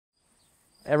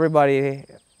Everybody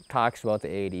talks about the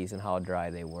 80s and how dry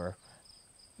they were.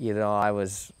 You know, I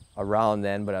was around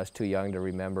then, but I was too young to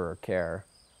remember or care.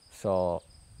 So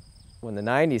when the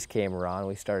 90s came around,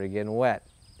 we started getting wet.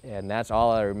 And that's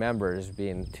all I remember is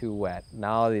being too wet.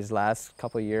 Now these last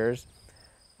couple of years,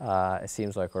 it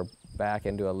seems like we're back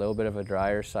into a little bit of a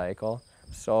drier cycle.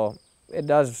 So it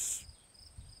does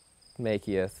make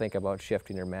you think about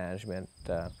shifting your management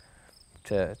to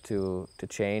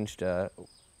change to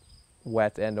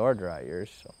wet and or dry years.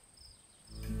 So.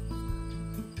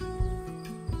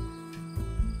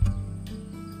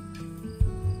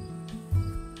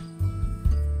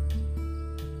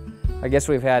 I guess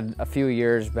we've had a few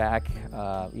years back,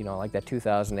 you know, like that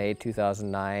 2008,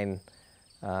 2009,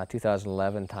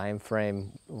 2011 time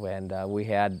frame when we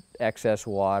had excess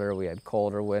water, we had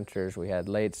colder winters, we had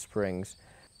late springs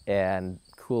and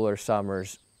cooler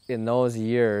summers. In those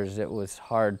years, it was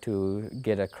hard to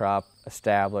get a crop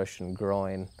established and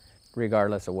growing,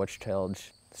 regardless of which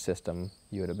tillage system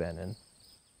you would have been in.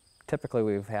 Typically,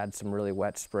 we've had some really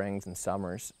wet springs and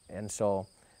summers, and so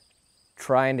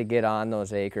trying to get on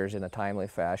those acres in a timely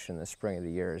fashion in the spring of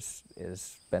the year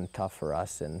has been tough for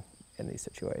us in these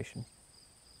situations.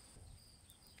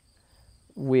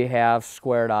 We have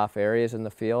squared off areas in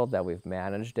the field that we've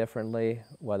managed differently,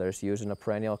 whether it's using a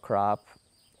perennial crop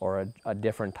or a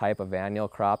different type of annual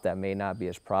crop that may not be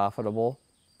as profitable,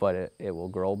 but it will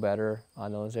grow better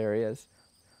on those areas.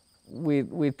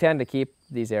 We tend to keep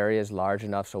these areas large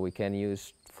enough so we can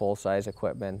use full-size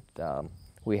equipment.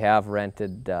 We have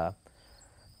rented a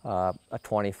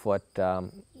 20-foot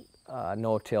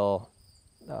no-till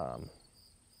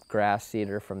grass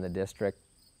seeder from the district,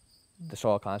 the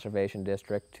Soil Conservation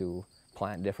District, to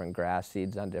plant different grass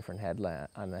seeds on different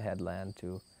headland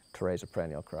to raise a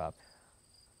perennial crop.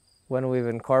 When we've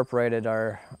incorporated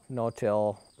our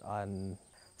no-till on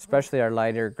especially our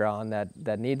lighter ground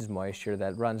that needs moisture,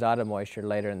 that runs out of moisture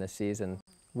later in the season,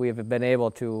 we've been able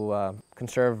to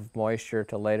conserve moisture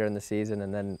till later in the season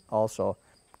and then also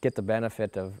get the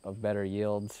benefit of better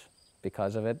yields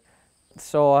because of it.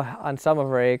 So on some of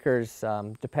our acres,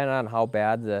 depending on how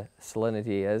bad the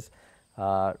salinity is,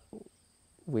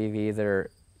 we've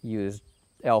either used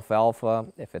alfalfa,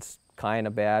 if it's kind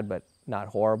of bad but not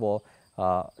horrible,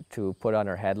 to put on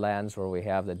our headlands where we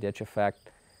have the ditch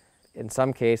effect. In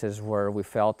some cases where we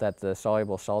felt that the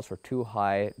soluble salts were too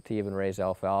high to even raise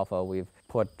alfalfa, we've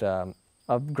put a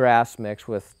grass mix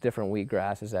with different wheat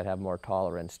grasses that have more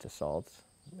tolerance to salts.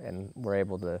 And we're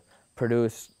able to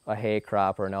produce a hay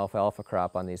crop or an alfalfa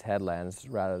crop on these headlands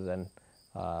rather than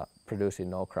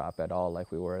producing no crop at all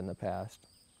like we were in the past.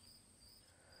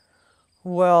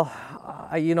 Well,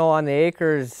 you know, on the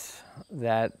acres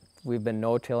that we've been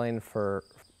no-tilling for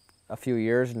a few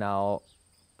years now,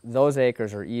 those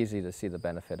acres are easy to see the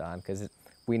benefit on because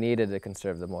we needed to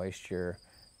conserve the moisture.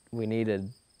 We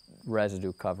needed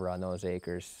residue cover on those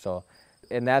acres. So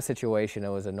in that situation, it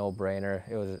was a no-brainer.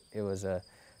 It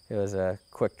was a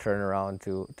quick turnaround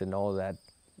to know that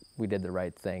we did the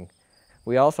right thing.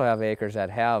 We also have acres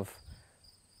that have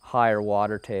higher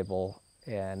water table,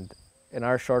 and in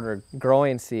our shorter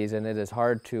growing season, it is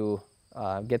hard to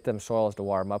get them soils to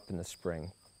warm up in the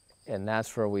spring. And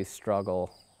that's where we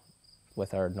struggle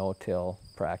with our no-till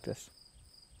practice.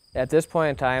 At this point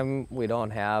in time, we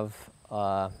don't have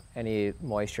any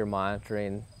moisture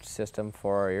monitoring system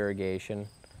for our irrigation.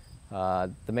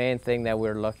 The main thing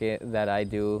that I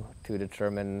do to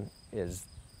determine is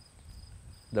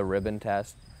the ribbon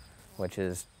test, which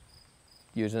is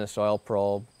using a soil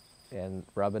probe and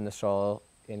rubbing the soil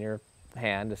in your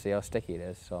hand to see how sticky it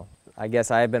is. So I guess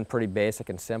I've been pretty basic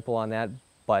and simple on that,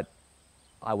 but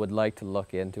I would like to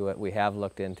look into it. We have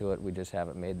looked into it, we just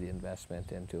haven't made the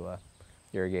investment into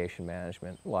irrigation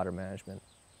management, water management.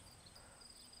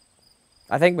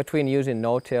 I think between using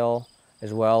no-till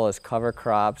as well as cover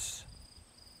crops,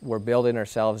 we're building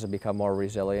ourselves to become more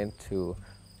resilient to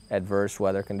adverse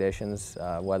weather conditions,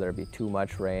 whether it be too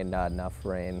much rain, not enough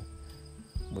rain.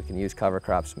 We can use cover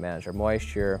crops to manage our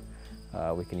moisture.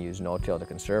 We can use no-till to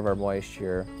conserve our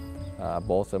moisture.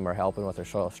 Both of them are helping with our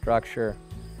soil structure.